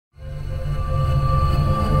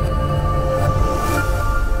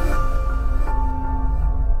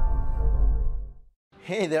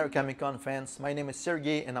Hey there Comic-Con fans, my name is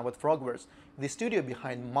Sergey and I'm with Frogwares, the studio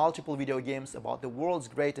behind multiple video games about the world's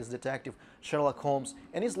greatest detective Sherlock Holmes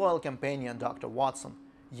and his loyal companion Dr. Watson.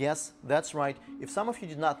 Yes, that's right, if some of you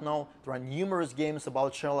did not know, there are numerous games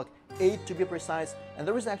about Sherlock, 8 to be precise, and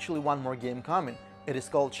there is actually one more game coming. It is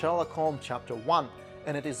called Sherlock Holmes Chapter 1,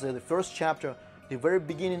 and it is the first chapter, the very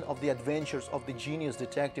beginning of the adventures of the genius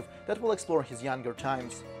detective that will explore his younger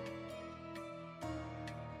times.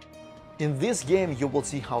 In this game, you will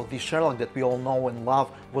see how the Sherlock that we all know and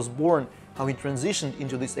love was born, how he transitioned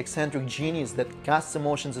into this eccentric genius that casts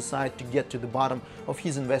emotions aside to get to the bottom of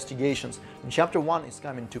his investigations. And Chapter 1 is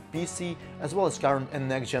coming to PC as well as current and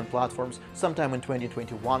next-gen platforms sometime in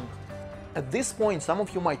 2021. At this point, some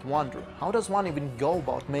of you might wonder, how does one even go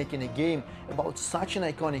about making a game about such an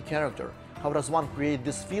iconic character? How does one create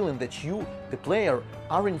this feeling that you, the player,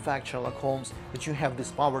 are in fact Sherlock Holmes, that you have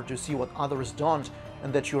this power to see what others don't,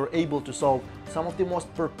 and that you are able to solve some of the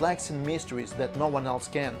most perplexing mysteries that no one else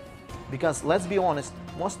can? Because let's be honest,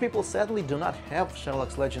 most people sadly do not have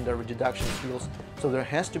Sherlock's legendary deduction skills, so there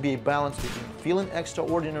has to be a balance between feeling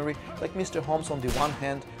extraordinary like Mr. Holmes on the one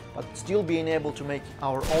hand, but still being able to make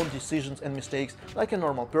our own decisions and mistakes like a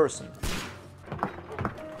normal person.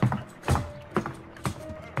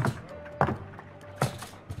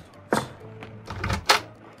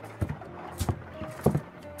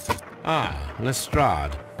 Ah,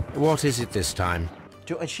 Lestrade. What is it this time?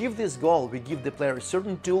 To achieve this goal, we give the player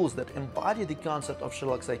certain tools that embody the concept of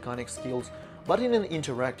Sherlock's iconic skills, but in an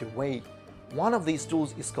interactive way. One of these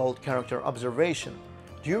tools is called character observation.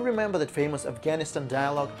 Do you remember that famous Afghanistan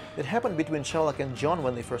dialogue that happened between Sherlock and John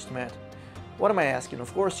when they first met? What am I asking?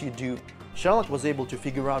 Of course you do. Sherlock was able to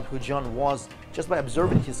figure out who John was just by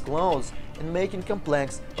observing his clothes and making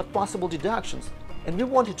complex but possible deductions. And we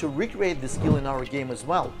wanted to recreate this skill in our game as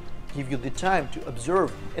well. Give you the time to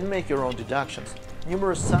observe and make your own deductions.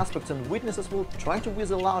 Numerous suspects and witnesses will try to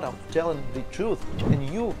whistle out of telling the truth, and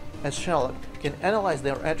you, as Sherlock, can analyze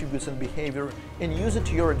their attributes and behavior and use it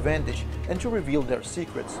to your advantage and to reveal their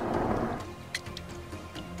secrets.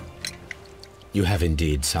 You have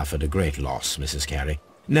indeed suffered a great loss, Mrs. Carey.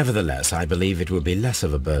 Nevertheless, I believe it will be less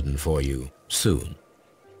of a burden for you soon.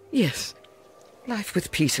 Yes. Life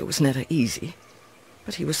with Peter was never easy,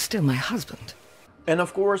 but he was still my husband. And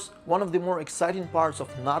of course, one of the more exciting parts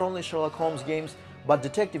of not only Sherlock Holmes games, but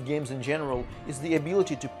detective games in general, is the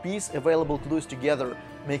ability to piece available clues together,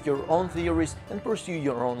 make your own theories and pursue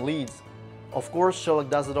your own leads. Of course,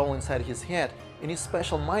 Sherlock does it all inside his head, in his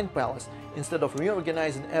special mind palace, instead of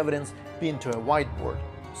reorganizing evidence pinned to a whiteboard.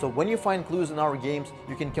 So when you find clues in our games,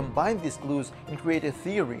 you can combine these clues and create a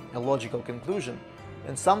theory, a logical conclusion.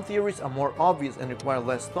 And some theories are more obvious and require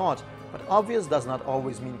less thought, but obvious does not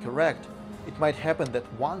always mean correct. It might happen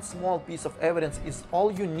that one small piece of evidence is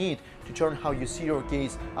all you need to turn how you see your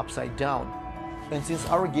case upside down. And since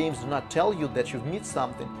our games do not tell you that you've missed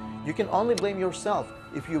something, you can only blame yourself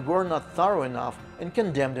if you were not thorough enough and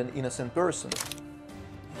condemned an innocent person.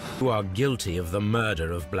 You are guilty of the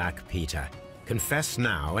murder of Black Peter. Confess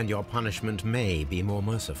now and your punishment may be more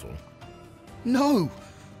merciful. No!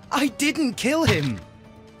 I didn't kill him!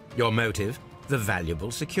 Your motive? The valuable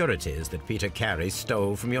securities that Peter Carey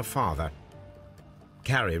stole from your father.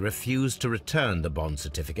 Carey refused to return the bond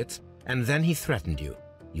certificates, and then he threatened you.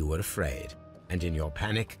 You were afraid, and in your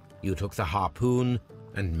panic, you took the harpoon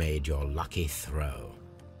and made your lucky throw.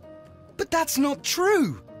 But that's not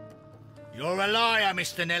true! You're a liar,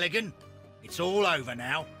 Mr. Nelligan. It's all over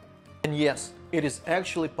now. And yes, it is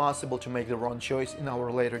actually possible to make the wrong choice in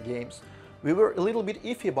our later games. We were a little bit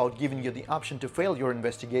iffy about giving you the option to fail your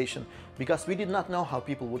investigation, because we did not know how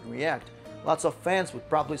people would react. Lots of fans would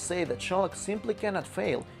probably say that Sherlock simply cannot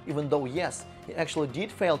fail, even though yes, he actually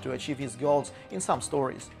did fail to achieve his goals in some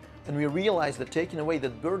stories. And we realized that taking away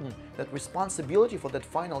that burden, that responsibility for that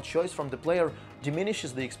final choice from the player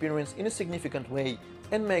diminishes the experience in a significant way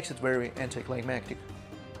and makes it very anticlimactic.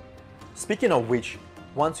 Speaking of which,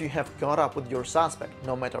 once you have caught up with your suspect,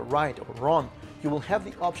 no matter right or wrong, you will have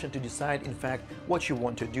the option to decide in fact what you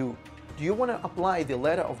want to do. Do you want to apply the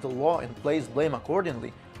letter of the law and place blame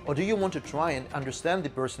accordingly? Or do you want to try and understand the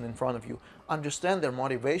person in front of you, understand their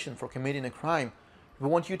motivation for committing a crime? We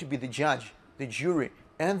want you to be the judge, the jury,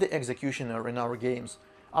 and the executioner in our games.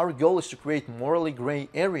 Our goal is to create morally gray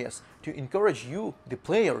areas, to encourage you, the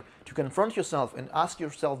player, to confront yourself and ask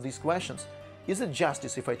yourself these questions. Is it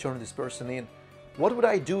justice if I turn this person in? What would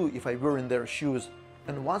I do if I were in their shoes?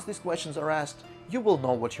 And once these questions are asked, you will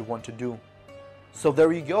know what you want to do. So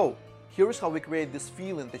there you go. Here is how we create this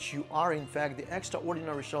feeling that you are in fact the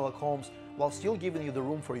extraordinary Sherlock Holmes while still giving you the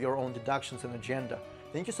room for your own deductions and agenda.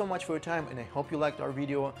 Thank you so much for your time and I hope you liked our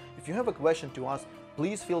video. If you have a question to us,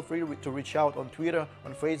 please feel free to reach out on Twitter,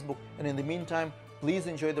 on Facebook, and in the meantime, please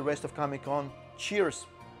enjoy the rest of Comic-Con. Cheers!